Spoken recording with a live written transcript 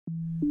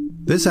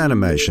This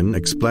animation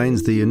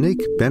explains the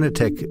unique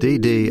Benitec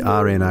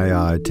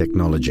ddRNAi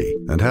technology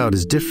and how it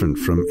is different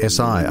from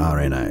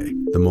siRNA,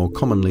 the more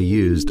commonly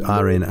used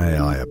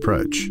RNAi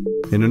approach.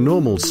 In a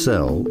normal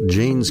cell,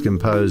 genes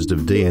composed of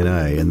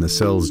DNA in the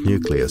cell's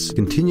nucleus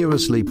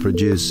continuously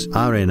produce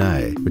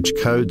RNA, which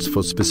codes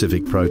for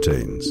specific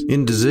proteins.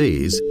 In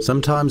disease,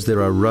 sometimes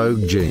there are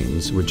rogue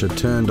genes which are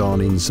turned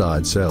on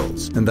inside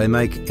cells, and they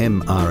make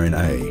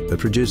mRNA that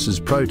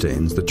produces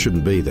proteins that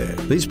shouldn't be there.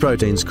 These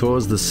proteins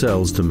cause the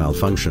cells to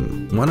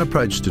malfunction. One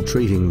approach to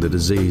treating the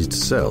diseased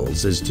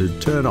cells is to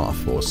turn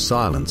off or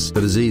silence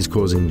the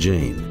disease-causing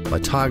gene by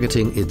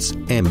targeting its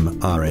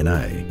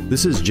mRNA.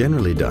 This is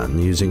generally done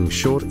using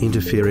short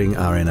interfering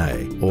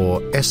RNA,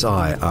 or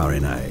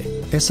siRNA.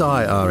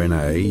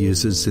 siRNA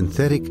uses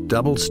synthetic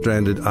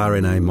double-stranded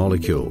RNA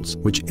molecules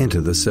which enter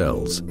the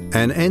cells.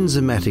 An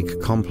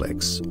enzymatic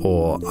complex,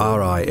 or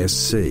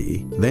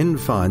RISC, then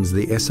finds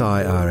the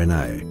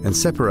siRNA and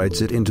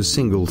separates it into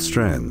single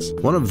strands.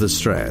 One of the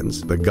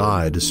strands, the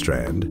guide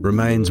strand,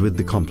 remains with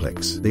the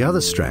complex. The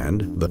other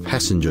strand, the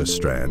passenger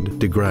strand,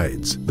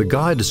 degrades. The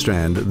guide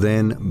strand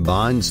then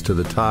binds to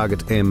the target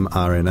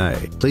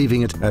mRNA,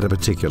 leaving it at a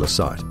particular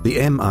site. The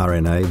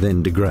mRNA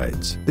then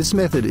degrades. This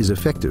method is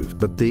effective,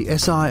 but the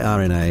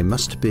siRNA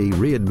must be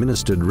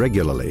re-administered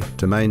regularly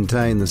to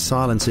maintain the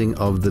silencing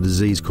of the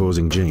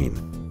disease-causing gene.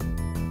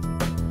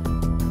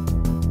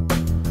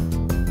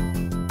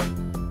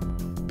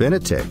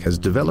 Benitec has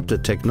developed a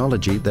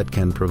technology that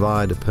can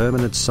provide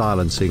permanent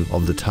silencing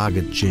of the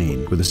target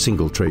gene with a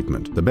single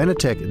treatment. The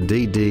Benitec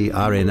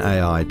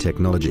ddRNAi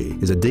technology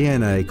is a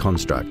DNA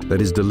construct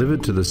that is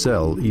delivered to the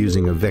cell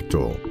using a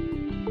vector.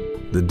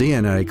 The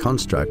DNA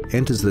construct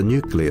enters the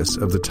nucleus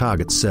of the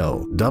target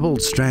cell.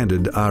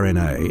 Double-stranded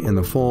RNA in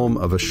the form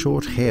of a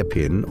short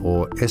hairpin,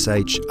 or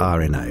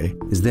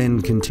shRNA, is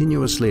then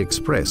continuously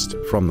expressed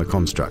from the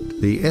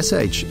construct. The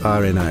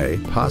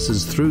shRNA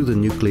passes through the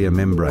nuclear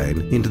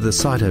membrane into the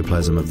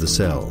cytoplasm of the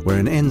cell, where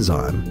an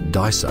enzyme,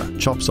 DICER,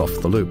 chops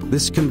off the loop.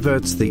 This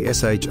converts the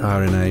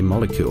shRNA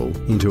molecule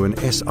into an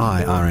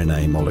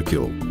siRNA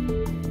molecule.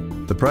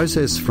 The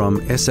process from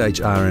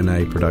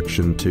shRNA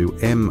production to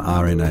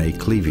mRNA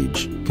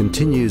cleavage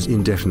continues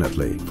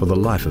indefinitely for the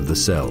life of the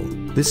cell.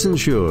 This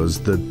ensures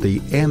that the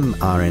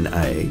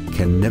mRNA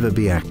can never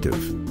be active.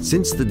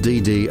 Since the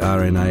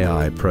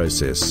ddRNAi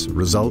process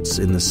results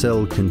in the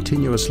cell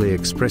continuously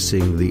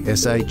expressing the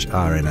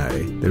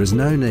shRNA, there is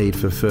no need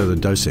for further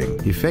dosing,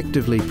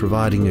 effectively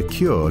providing a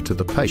cure to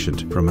the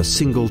patient from a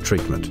single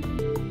treatment.